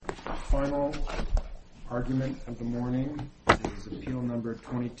Final argument of the morning is appeal number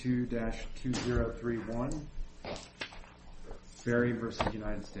 22-2031, Berry v.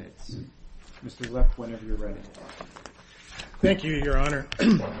 United States. Mr. Leff, whenever you're ready. Thank you, Your Honor.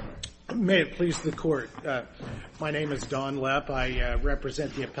 May it please the Court. My name is Don Lepp. I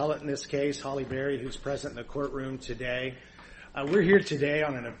represent the appellate in this case, Holly Berry, who's present in the courtroom today. We're here today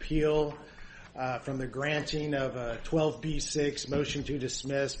on an appeal from the granting of a 12b6 motion to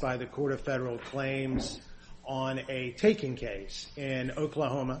dismiss by the Court of Federal Claims on a taking case in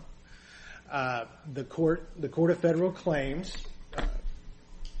Oklahoma. The Court of Federal Claims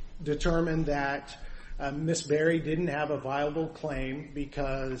determined that Ms. Berry didn't have a viable claim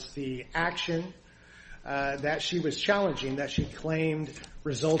because the action that she was challenging, that she claimed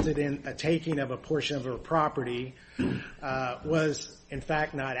resulted in a taking of a portion of her property, was in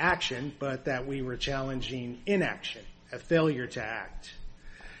fact not action, but that we were challenging inaction, a failure to act.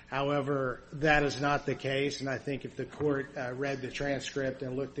 However, that is not the case, and I think if the Court read the transcript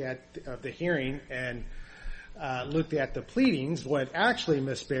and looked at the hearing and looked at the pleadings, what actually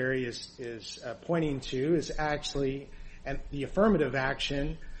Ms. Berry is pointing to is actually the affirmative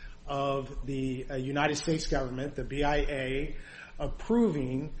action of the United States government, the BIA,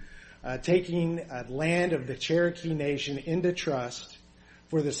 approving taking land of the Cherokee Nation into trust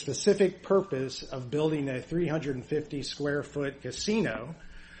for the specific purpose of building a 350 square foot casino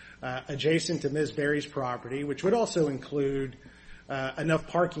adjacent to Ms. Berry's property, which would also include enough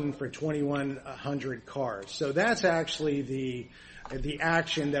parking for 2,100 cars. So that's actually the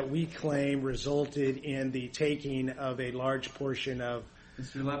action that we claim resulted in the taking of a large portion of...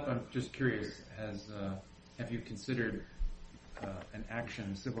 Mr. Lepp, I'm just curious, have you considered an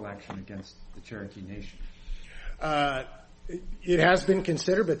action, civil action against the Cherokee Nation? It has been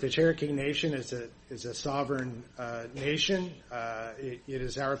considered, but the Cherokee Nation is a sovereign nation. It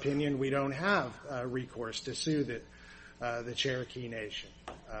is our opinion we don't have recourse to sue the Cherokee Nation.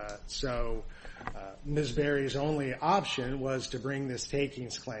 So Ms. Berry's only option was to bring this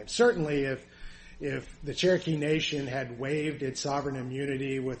takings claim. Certainly if the Cherokee Nation had waived its sovereign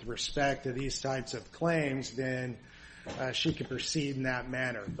immunity with respect to these types of claims, then she could proceed in that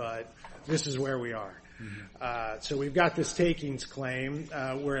manner. But this is where we are. So we've got this takings claim.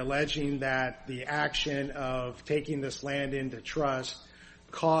 We're alleging that the action of taking this land into trust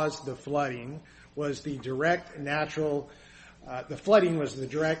caused the flooding. The flooding was the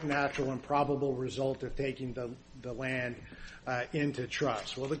direct, natural, and probable result of taking the land into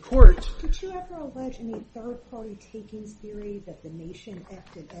trust. Well, the court... Did you ever allege any third-party takings theory that the nation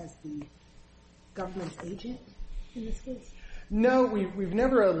acted as the government agent in this case? No, we've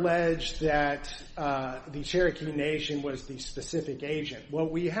never alleged that the Cherokee Nation was the specific agent.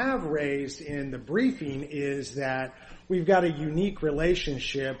 What we have raised in the briefing is that we've got a unique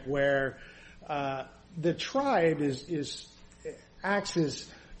relationship where the tribe acts as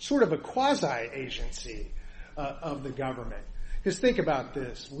sort of a quasi-agency of the government. Because think about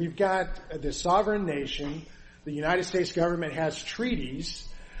this. We've got the sovereign nation. The United States government has treaties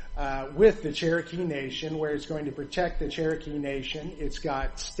with the Cherokee Nation where it's going to protect the Cherokee Nation. It's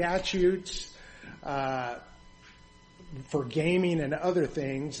got statutes for gaming and other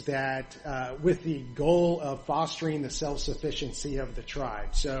things that with the goal of fostering the self-sufficiency of the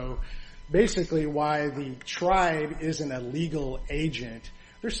tribe. So basically why the tribe isn't a legal agent,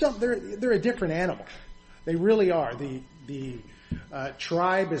 they're a different animal. They really are. The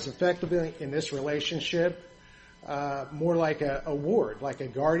tribe is effectively in this relationship more like a ward, like a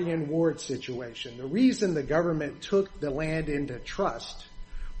guardian ward situation. The reason the government took the land into trust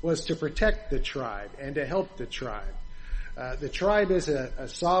was to protect the tribe and to help the tribe. The tribe is a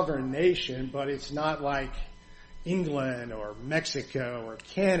sovereign nation, but it's not like England or Mexico or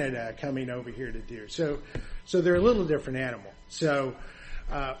Canada coming over here to do. So they're a little different animal.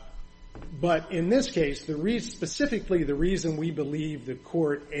 But in this case, specifically the reason we believe the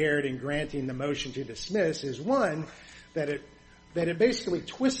court erred in granting the motion to dismiss is one, that it basically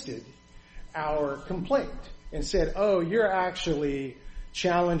twisted our complaint and said, oh, you're actually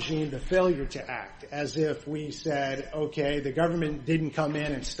challenging the failure to act, as if we said, okay, the government didn't come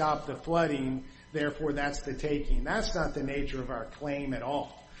in and stop the flooding, therefore that's the taking. That's not the nature of our claim at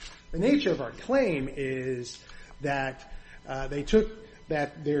all. The nature of our claim is that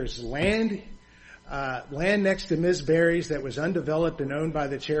that there's land next to Ms. Berry's that was undeveloped and owned by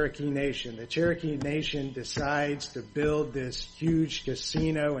the Cherokee Nation. The Cherokee Nation decides to build this huge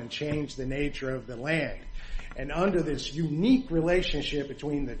casino and change the nature of the land. And under this unique relationship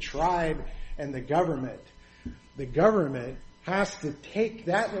between the tribe and the government has to take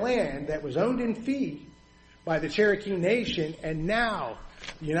that land that was owned in fee by the Cherokee Nation and now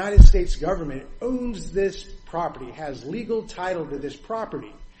The United States government owns this property, has legal title to this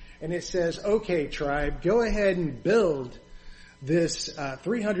property. And it says, okay, tribe, go ahead and build this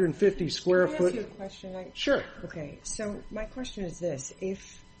 350 square foot. Can I ask you a question? Sure. Okay, so my question is this.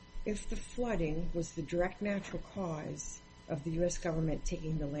 If the flooding was the direct natural cause of the U.S. government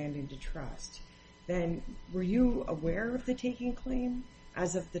taking the land into trust, then were you aware of the taking claim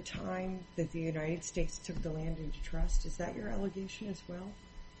as of the time that the United States took the land into trust? Is that your allegation as well?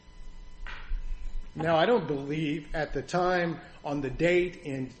 No, I don't believe at the time on the date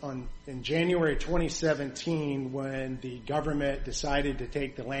in January 2017 when the government decided to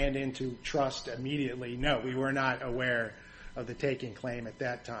take the land into trust immediately. No, we were not aware of the taking claim at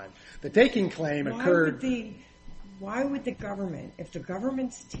that time. The taking claim occurred. Why would the government, if the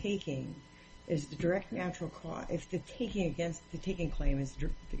government's taking is the direct natural cause, if the taking claim is,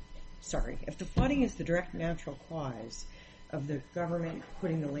 if the flooding is the direct natural cause of the government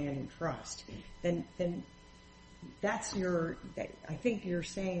putting the land in trust, then that's I think you're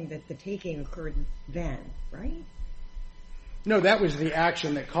saying that the taking occurred then, right? No, that was the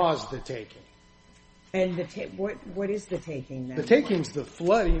action that caused the taking. And what is the taking then? The taking's the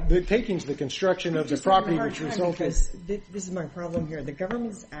flooding. The taking's the construction of the property which resulted. Because this is my problem here. The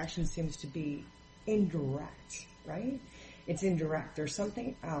government's action seems to be indirect, right? It's indirect. There's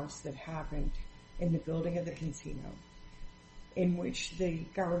something else that happened in the building of the casino in which the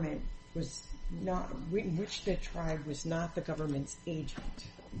government was not, in which the tribe was not the government's agent,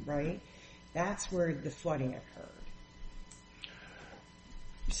 right? That's where the flooding occurred.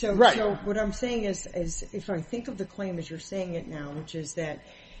 So what I'm saying is if I think of the claim as you're saying it now, which is that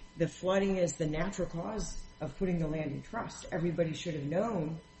the flooding is the natural cause of putting the land in trust, everybody should have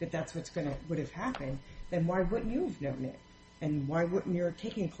known that that's would have happened, then why wouldn't you have known it? And why wouldn't your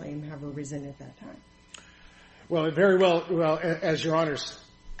taking claim have arisen at that time? Well, as Your Honors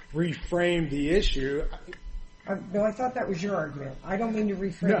reframed the issue. No, I thought that was your argument. I don't mean to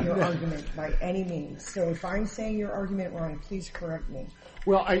reframe your argument by any means. So if I'm saying your argument wrong, please correct me.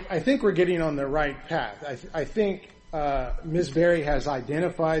 Well, I think we're getting on the right path. I think Ms. Berry has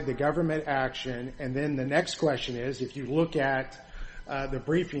identified the government action, and then the next question is, if you look at the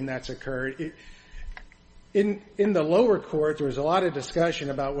briefing that's occurred, in the lower court, there was a lot of discussion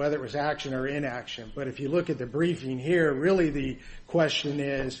about whether it was action or inaction. But if you look at the briefing here, really the question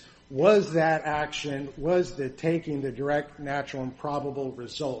is, was that action, was the taking the direct, natural, and probable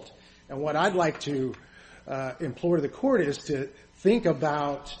result? And what I'd like to implore the court is to think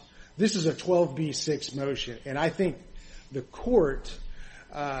about, this is a 12b6 motion, and I think the court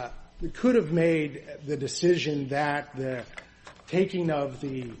could have made the decision that the taking of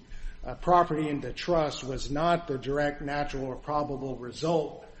the property into trust was not the direct, natural, or probable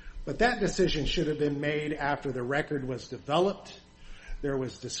result, but that decision should have been made after the record was developed. There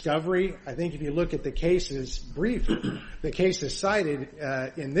was discovery. I think if you look at the cases briefed, the cases cited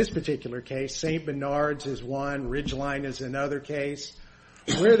in this particular case, St. Bernard's is one, Ridgeline is another case,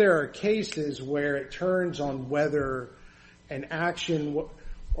 where there are cases where it turns on whether an action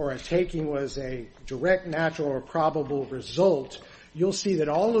or a taking was a direct, natural, or probable result. You'll see that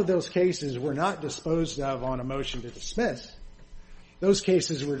all of those cases were not disposed of on a motion to dismiss. Those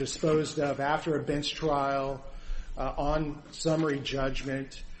cases were disposed of after a bench trial, on summary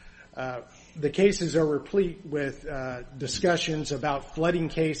judgment. The cases are replete with discussions about flooding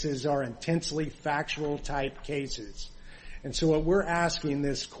cases are intensely factual type cases. And so what we're asking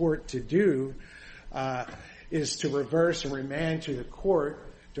this court to do is to reverse and remand to the court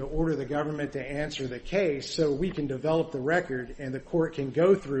to order the government to answer the case so we can develop the record and the court can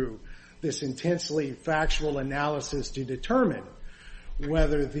go through this intensely factual analysis to determine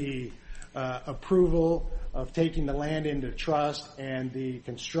whether the approval of taking the land into trust and the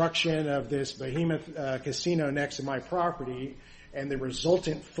construction of this behemoth casino next to my property and the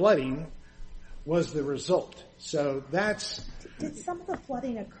resultant flooding was the result. So that's... Did some of the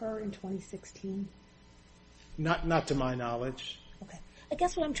flooding occur in 2016? Not to my knowledge. Okay. I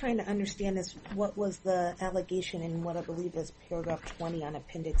guess what I'm trying to understand is what was the allegation in what I believe is paragraph 20 on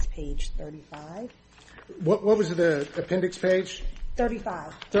appendix page 35? What was the appendix page?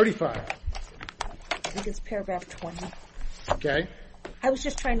 35. 35. I think it's paragraph 20. Okay. I was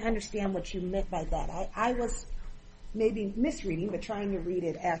just trying to understand what you meant by that. I was maybe misreading, but trying to read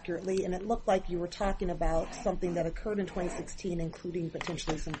it accurately, and it looked like you were talking about something that occurred in 2016, including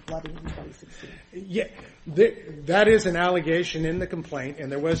potentially some flooding in 2016. Yeah, that is an allegation in the complaint, and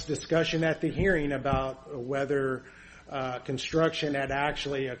there was discussion at the hearing about whether construction had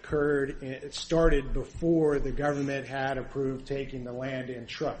actually occurred. It started before the government had approved taking the land in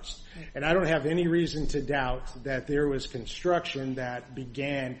trust. And I don't have any reason to doubt that there was construction that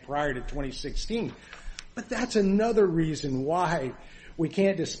began prior to 2016. But that's another reason why we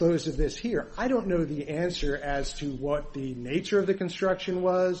can't dispose of this here. I don't know the answer as to what the nature of the construction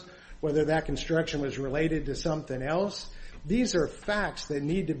was, whether that construction was related to something else. These are facts that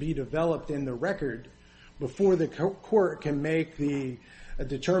need to be developed in the record before the court can make a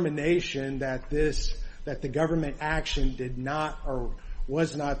determination that the government action did not or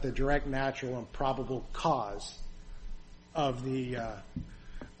was not the direct, natural, and probable cause of the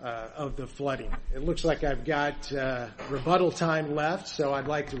flooding. It looks like I've got rebuttal time left, so I'd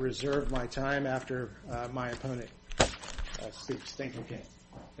like to reserve my time after my opponent speaks. Thank you. Okay.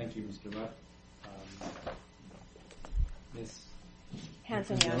 Thank you, Mr. Rutt. Ms.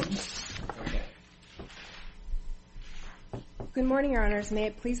 Hanson-Young. Okay. Good morning, Your Honors. May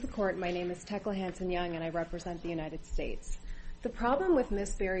it please the Court, my name is Tekla Hanson-Young, and I represent the United States. The problem with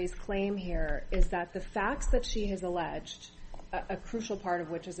Ms. Berry's claim here is that the facts that she has alleged, a crucial part of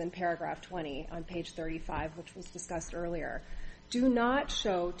which is in paragraph 20 on page 35, which was discussed earlier, do not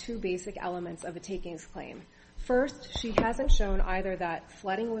show two basic elements of a takings claim. First, she hasn't shown either that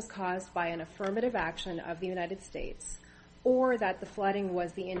flooding was caused by an affirmative action of the United States or that the flooding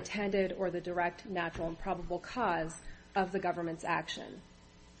was the intended or the direct, natural, and probable cause of the government's action.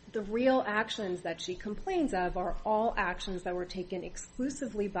 The real actions that she complains of are all actions that were taken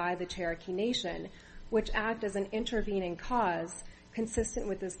exclusively by the Cherokee Nation, which act as an intervening cause consistent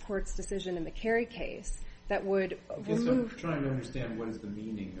with this court's decision in the Kerry case that would remove... I'm trying to understand what is the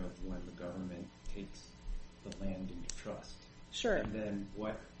meaning of when the government takes the land into trust. Sure. And then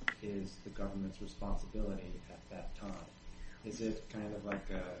what is the government's responsibility at that time? Is it kind of like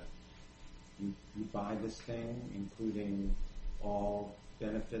you buy this thing, including all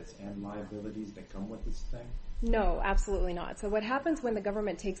benefits and liabilities that come with this thing? No, absolutely not. So what happens when the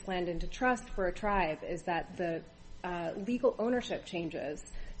government takes land into trust for a tribe is that the legal ownership changes.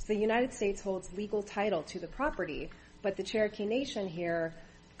 So the United States holds legal title to the property, but the Cherokee Nation here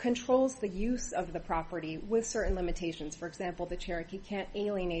controls the use of the property with certain limitations. For example, the Cherokee can't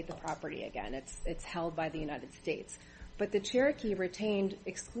alienate the property again. It's held by the United States. But the Cherokee retained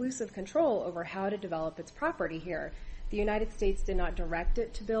exclusive control over how to develop its property here. The United States did not direct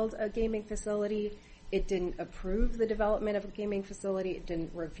it to build a gaming facility. It didn't approve the development of a gaming facility. It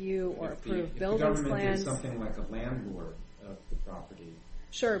didn't review or approve buildings plans. If the government is something like a landlord of the property,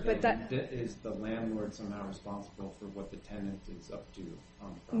 sure, but that is the landlord somehow responsible for what the tenant is up to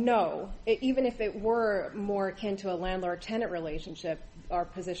on the property? No. Even if it were more akin to a landlord-tenant relationship, our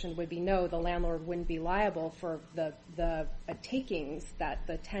position would be no, the landlord wouldn't be liable for the takings that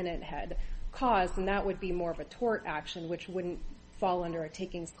the tenant had caused, and that would be more of a tort action, which wouldn't fall under a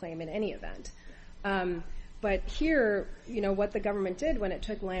takings claim in any event. But here, what the government did when it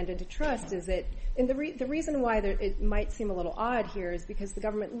took land into trust is and the reason why it might seem a little odd here is because the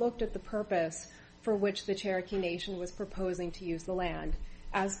government looked at the purpose for which the Cherokee Nation was proposing to use the land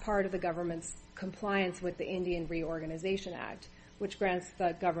as part of the government's compliance with the Indian Reorganization Act, which grants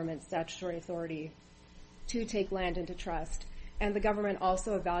the government statutory authority to take land into trust. And the government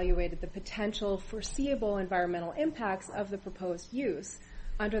also evaluated the potential foreseeable environmental impacts of the proposed use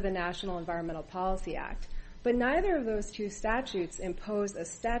under the National Environmental Policy Act. But neither of those two statutes impose a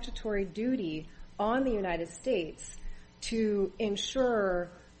statutory duty on the United States to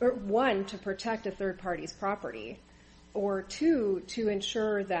ensure, or one, to protect a third party's property, or two, to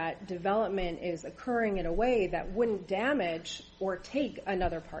ensure that development is occurring in a way that wouldn't damage or take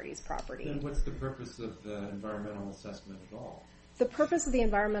another party's property. Then what's the purpose of the environmental assessment at all? The purpose of the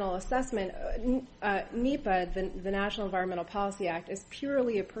environmental assessment, NEPA, the National Environmental Policy Act, is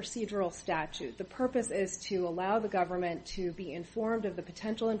purely a procedural statute. The purpose is to allow the government to be informed of the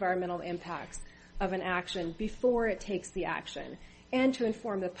potential environmental impacts of an action before it takes the action, and to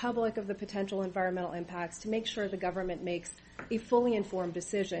inform the public of the potential environmental impacts to make sure the government makes a fully informed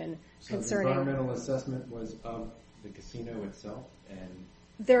decision concerning... So the environmental assessment was of the casino itself and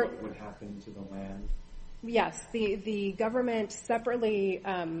what would happen to the land? Yes, the government separately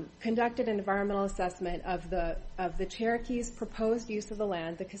conducted an environmental assessment of the Cherokee's proposed use of the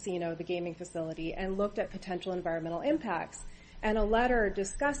land, the casino, the gaming facility, and looked at potential environmental impacts. And a letter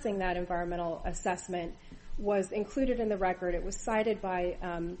discussing that environmental assessment was included in the record. It was cited by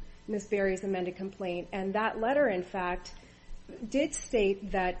Ms. Berry's amended complaint, and that letter, in fact, did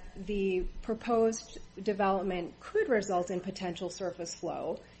state that the proposed development could result in potential surface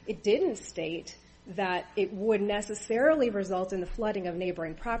flow. It didn't state that it would necessarily result in the flooding of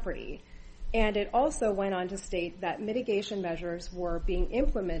neighboring property. And it also went on to state that mitigation measures were being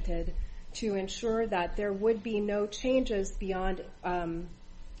implemented to ensure that there would be no changes beyond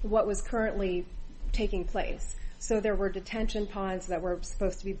what was currently taking place. So there were detention ponds that were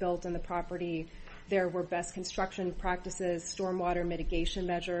supposed to be built on the property. There were best construction practices, stormwater mitigation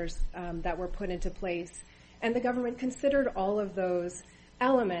measures that were put into place. And the government considered all of those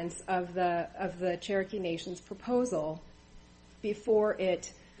elements of the Cherokee Nation's proposal before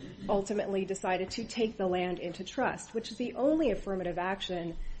it ultimately decided to take the land into trust, which is the only affirmative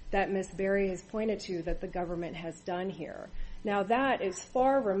action that Ms. Berry has pointed to that the government has done here. Now that is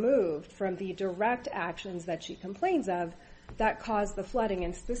far removed from the direct actions that she complains of that caused the flooding,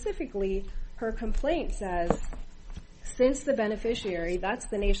 and specifically her complaint says, since the beneficiary, that's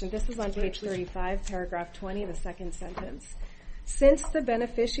the nation, this is on page 35, paragraph 20, the second sentence, since the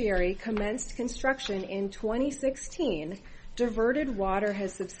beneficiary commenced construction in 2016, diverted water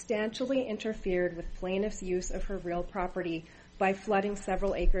has substantially interfered with plaintiff's use of her real property by flooding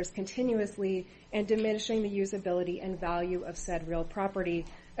several acres continuously and diminishing the usability and value of said real property,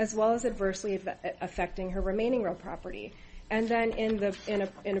 as well as adversely affecting her remaining real property. And then in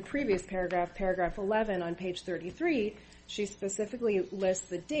a previous paragraph, paragraph 11 on page 33, she specifically lists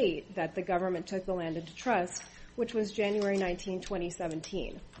the date that the government took the land into trust, which was January 19,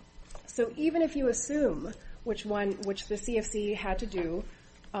 2017. So even if you assume which the CFC had to do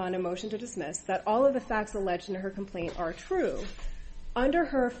on a motion to dismiss, that all of the facts alleged in her complaint are true, under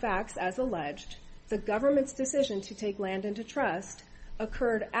her facts as alleged, the government's decision to take land into trust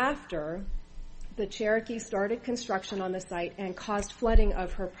occurred after the Cherokee started construction on the site and caused flooding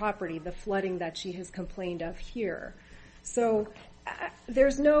of her property, the flooding that she has complained of here. So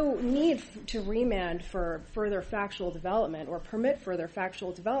there's no need to remand for further factual development or permit further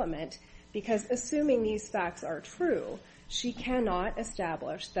factual development, because assuming these facts are true, she cannot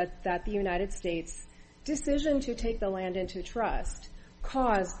establish that the United States' decision to take the land into trust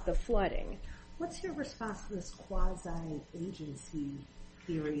caused the flooding. What's your response to this quasi-agency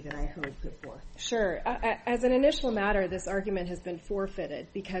theory that I heard put forth? Sure. As an initial matter, this argument has been forfeited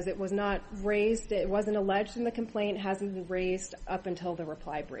because it was not raised, it wasn't alleged in the complaint, hasn't been raised up until the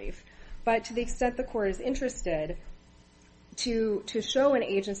reply brief. But to the extent the court is interested to show an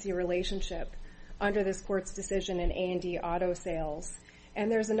agency relationship under this court's decision in A&D Auto Sales,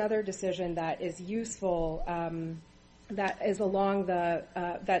 and there's another decision that is useful that is along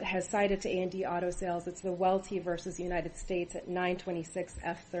that has cited to A&D Auto Sales. It's the Welty versus United States at 926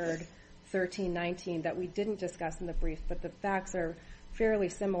 F3rd 1319 that we didn't discuss in the brief, but the facts are fairly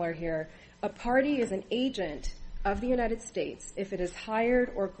similar here. A party is an agent of the United States if it is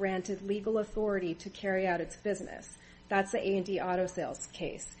hired or granted legal authority to carry out its business. That's the A&D Auto Sales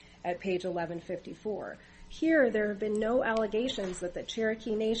case at page 1154. Here, there have been no allegations that the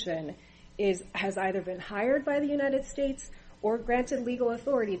Cherokee Nation has either been hired by the United States or granted legal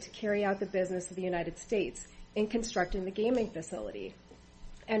authority to carry out the business of the United States in constructing the gaming facility.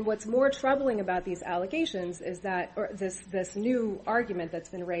 And what's more troubling about these allegations is that, or this new argument that's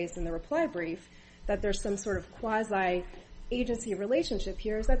been raised in the reply brief, that there's some sort of quasi-agency relationship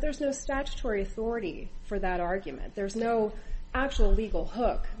here, is that there's no statutory authority for that argument. There's no actual legal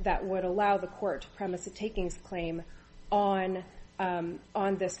hook that would allow the court to premise a takings claim on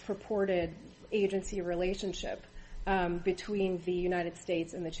this purported agency relationship between the United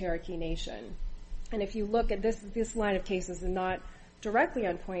States and the Cherokee Nation. And if you look at this line of cases, and not directly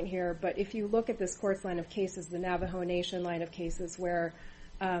on point here, but if you look at this court's line of cases, the Navajo Nation line of cases, where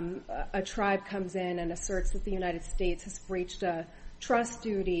a tribe comes in and asserts that the United States has breached a trust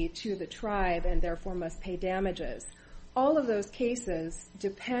duty to the tribe and therefore must pay damages, all of those cases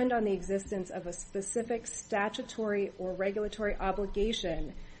depend on the existence of a specific statutory or regulatory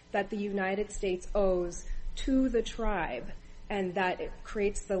obligation that the United States owes to the tribe, and that it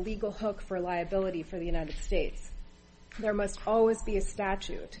creates the legal hook for liability for the United States. There must always be a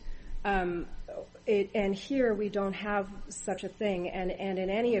statute. And here we don't have such a thing, and in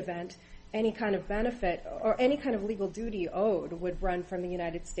any event, any kind of benefit or any kind of legal duty owed would run from the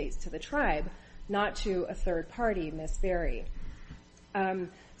United States to the tribe, not to a third party, Ms. Berry. My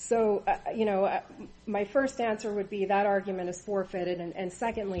first answer would be that argument is forfeited, and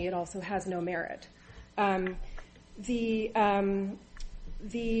secondly, it also has no merit. I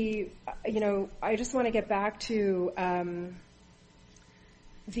just want to get back to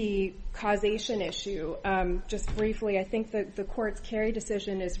the causation issue. Just briefly, I think that the court's Kerry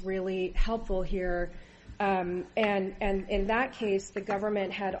decision is really helpful here. And in that case, the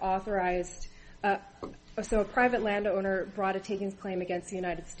government had authorized, so a private landowner brought a takings claim against the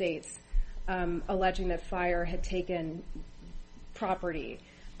United States, alleging that fire had taken property.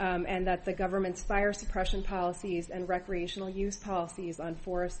 and that the government's fire suppression policies and recreational use policies on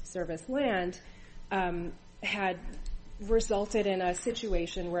Forest Service land had resulted in a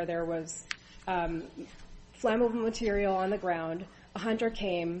situation where there was flammable material on the ground. A hunter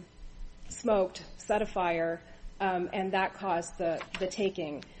came, smoked, set a fire, and that caused the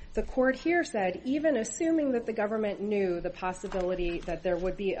taking. The court here said, even assuming that the government knew the possibility that there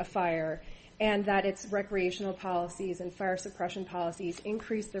would be a fire and that its recreational policies and fire suppression policies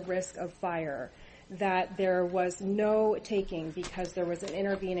increased the risk of fire, that there was no taking because there was an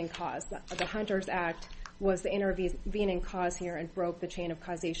intervening cause. The Hunters Act was the intervening cause here and broke the chain of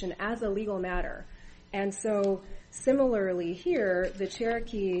causation as a legal matter. And so similarly here, the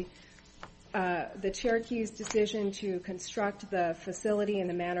Cherokee's decision to construct the facility in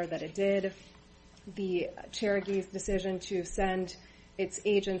the manner that it did, the Cherokee's decision to send its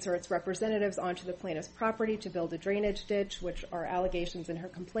agents or its representatives onto the plaintiff's property to build a drainage ditch, which are allegations in her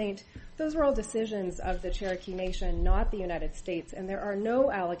complaint, those were all decisions of the Cherokee Nation, not the United States, and there are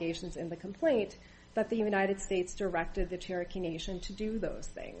no allegations in the complaint that the United States directed the Cherokee Nation to do those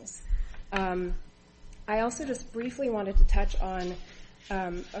things. I also just briefly wanted to touch on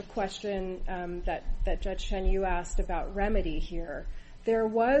a question that Judge Chen, you asked about remedy here. There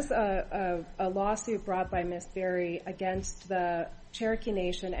was a lawsuit brought by Ms. Berry against the Cherokee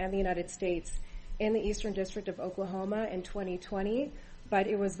Nation and the United States in the Eastern District of Oklahoma in 2020, but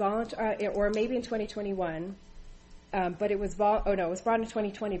it was or maybe in 2021, but it was brought in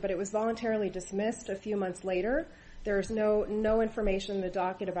 2020, but it was voluntarily dismissed a few months later. There's no information in the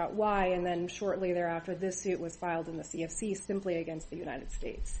docket about why, and then shortly thereafter, this suit was filed in the CFC simply against the United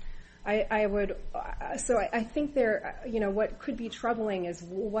States. I think what could be troubling is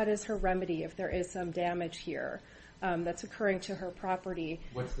what is her remedy if there is some damage here that's occurring to her property.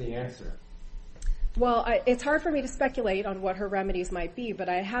 What's the answer? Well, it's hard for me to speculate on what her remedies might be, but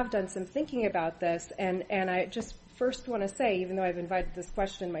I have done some thinking about this, and I just first want to say, even though I've invited this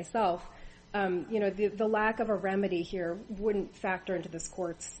question myself, the lack of a remedy here wouldn't factor into this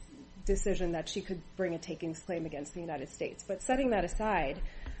court's decision that she could bring a takings claim against the United States. But setting that aside,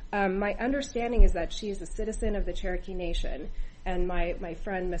 my understanding is that she is a citizen of the Cherokee Nation, and my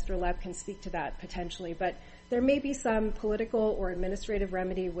friend Mr. Lepp can speak to that potentially, but there may be some political or administrative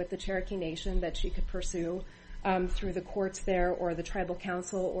remedy with the Cherokee Nation that she could pursue through the courts there or the Tribal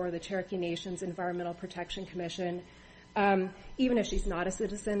Council or the Cherokee Nation's Environmental Protection Commission. Even if she's not a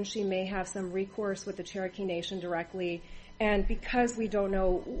citizen, she may have some recourse with the Cherokee Nation directly. And because we don't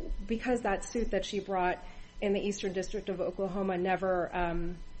know, because that suit that she brought in the Eastern District of Oklahoma never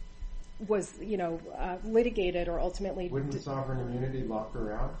was, litigated or ultimately... Wouldn't sovereign immunity lock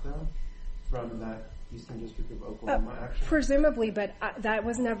her out, though, from that Eastern District of Oklahoma action? Presumably, but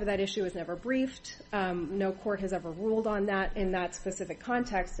that issue was never briefed. No court has ever ruled on that in that specific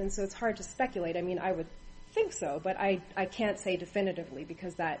context, and so it's hard to speculate. I mean, I would think so, but I can't say definitively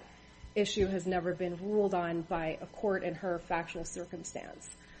because that issue has never been ruled on by a court in her factual circumstance.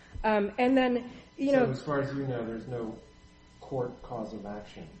 And then, So as far as you know, there's no court cause of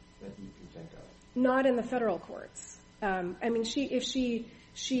action that you can think of? Not in the federal courts. If she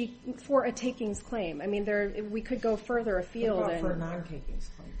for a takings claim, we could go further afield. What about for a non-takings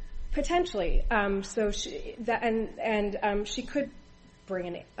claim? Potentially. She could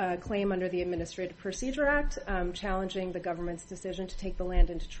bring a claim under the Administrative Procedure Act, challenging the government's decision to take the land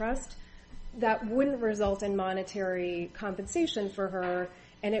into trust. That wouldn't result in monetary compensation for her,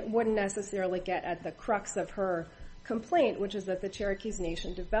 and it wouldn't necessarily get at the crux of her complaint, which is that the Cherokee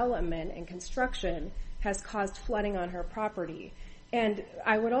Nation development and construction has caused flooding on her property. And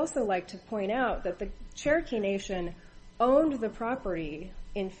I would also like to point out that the Cherokee Nation owned the property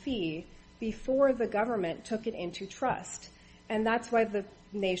in fee before the government took it into trust. And that's why the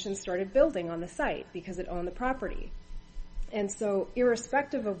nation started building on the site, because it owned the property. And so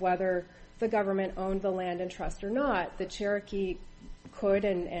irrespective of whether the government owned the land in trust or not, the Cherokee could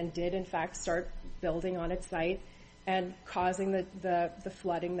and did in fact start building on its site and causing the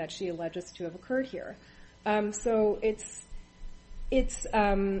flooding that she alleges to have occurred here. So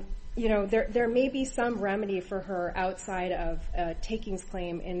there may be some remedy for her outside of a takings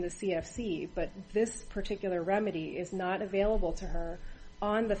claim in the CFC, but this particular remedy is not available to her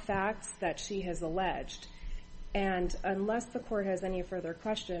on the facts that she has alleged. And unless the court has any further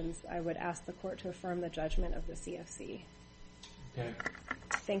questions, I would ask the court to affirm the judgment of the CFC. Okay.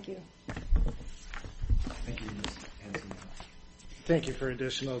 Thank you. Thank you, Ms. Hanson. Thank you for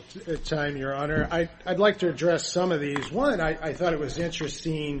additional time, Your Honor. I'd like to address some of these. One, I thought it was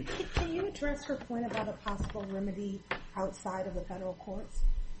interesting. Can you address her point about a possible remedy outside of the federal courts?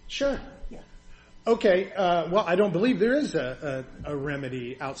 Sure. Yeah. Okay, well, I don't believe there is a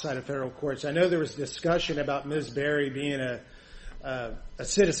remedy outside of federal courts. I know there was discussion about Ms. Berry being a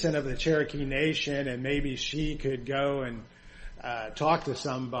citizen of the Cherokee Nation, and maybe she could go and talk to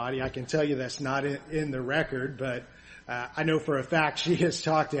somebody. I can tell you that's not in the record, but I know for a fact she has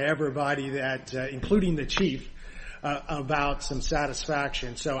talked to everybody that, including the chief, about some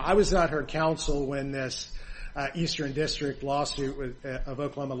satisfaction. So I was not her counsel when this Eastern District lawsuit of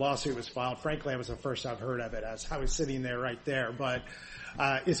Oklahoma lawsuit was filed. Frankly, it was the first I've heard of it, as I was sitting there right there. But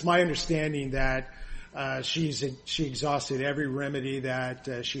it's my understanding that she exhausted every remedy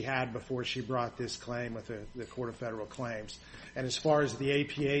that she had before she brought this claim with the Court of Federal Claims. And as far as the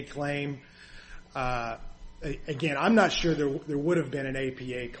APA claim, again, I'm not sure there would have been an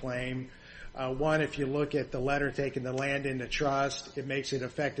APA claim. One, if you look at the letter taking the land into trust, it makes it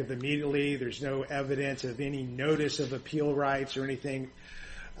effective immediately. There's no evidence of any notice of appeal rights or anything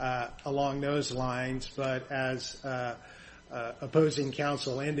along those lines. But as opposing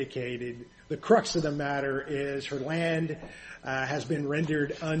counsel indicated, the crux of the matter is her land has been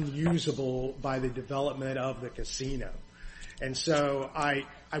rendered unusable by the development of the casino. And so I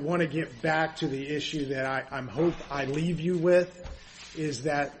want to get back to the issue that I hope I leave you with, is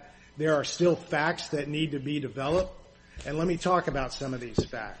that there are still facts that need to be developed. And let me talk about some of these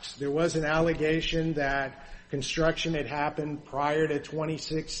facts. There was an allegation that construction had happened prior to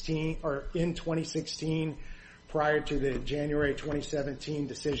 2016, or in 2016, prior to the January 2017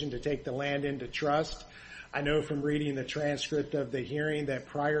 decision to take the land into trust. I know from reading the transcript of the hearing that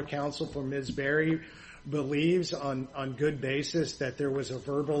prior counsel for Ms. Berry believes on good basis that there was a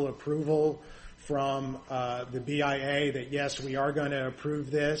verbal approval from the BIA that, yes, we are going to approve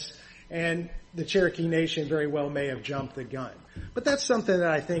this. And the Cherokee Nation very well may have jumped the gun. But that's something that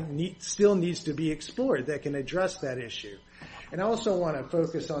I think still needs to be explored that can address that issue. And I also want to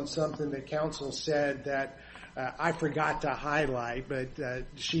focus on something that counsel said that I forgot to highlight, but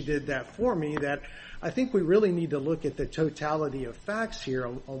she did that for me, that I think we really need to look at the totality of facts here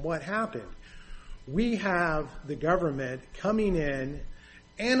on what happened. We have the government coming in,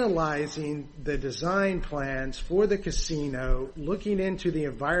 analyzing the design plans for the casino, looking into the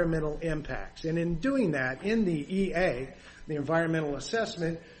environmental impacts. And in doing that, in the EA, the environmental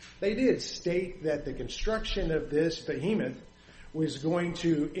assessment, they did state that the construction of this behemoth was going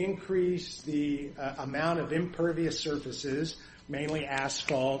to increase the amount of impervious surfaces, mainly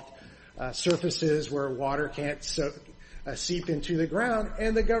asphalt, surfaces where water can't seep into the ground.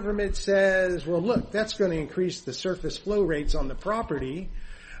 And the government says, well, look, that's going to increase the surface flow rates on the property.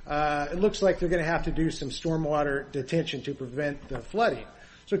 It looks like they're going to have to do some stormwater detention to prevent the flooding.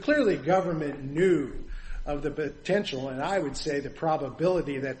 So clearly government knew of the potential, and I would say the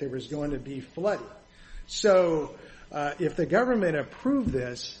probability that there was going to be flooding. So if the government approved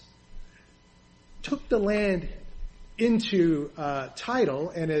this, took the land into title,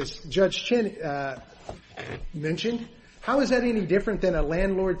 and as Judge Chin mentioned, how is that any different than a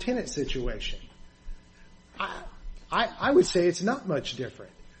landlord-tenant situation? I would say it's not much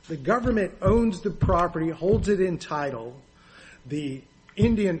different. The government owns the property, holds it in title. The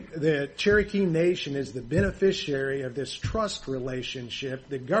Cherokee Nation is the beneficiary of this trust relationship.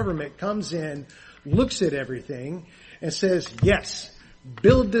 The government comes in, looks at everything, and says, yes,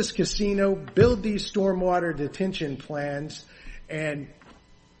 build this casino, build these stormwater detention plans, and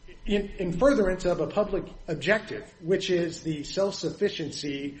in furtherance of a public objective, which is the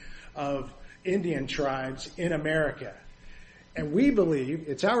self-sufficiency of Indian tribes in America. And we believe,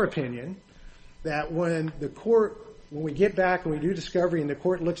 it's our opinion, that when we get back and we do discovery and the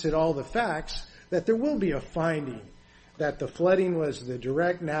court looks at all the facts, that there will be a finding that the flooding was the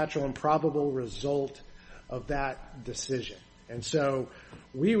direct, natural, and probable result of that decision. And so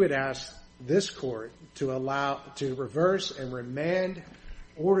we would ask this court to reverse and remand,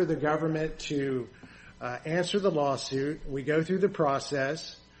 order the government to answer the lawsuit. We go through the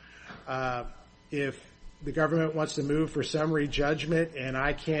process. If the government wants to move for summary judgment and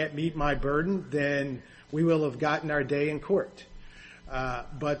I can't meet my burden, then we will have gotten our day in court.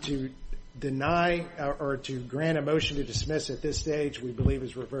 But to deny or to grant a motion to dismiss at this stage, we believe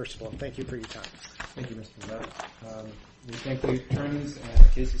is reversible. Thank you for your time. Thank you, Mr. Love. We thank the attorneys and the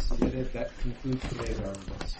cases submitted. That concludes today's arguments.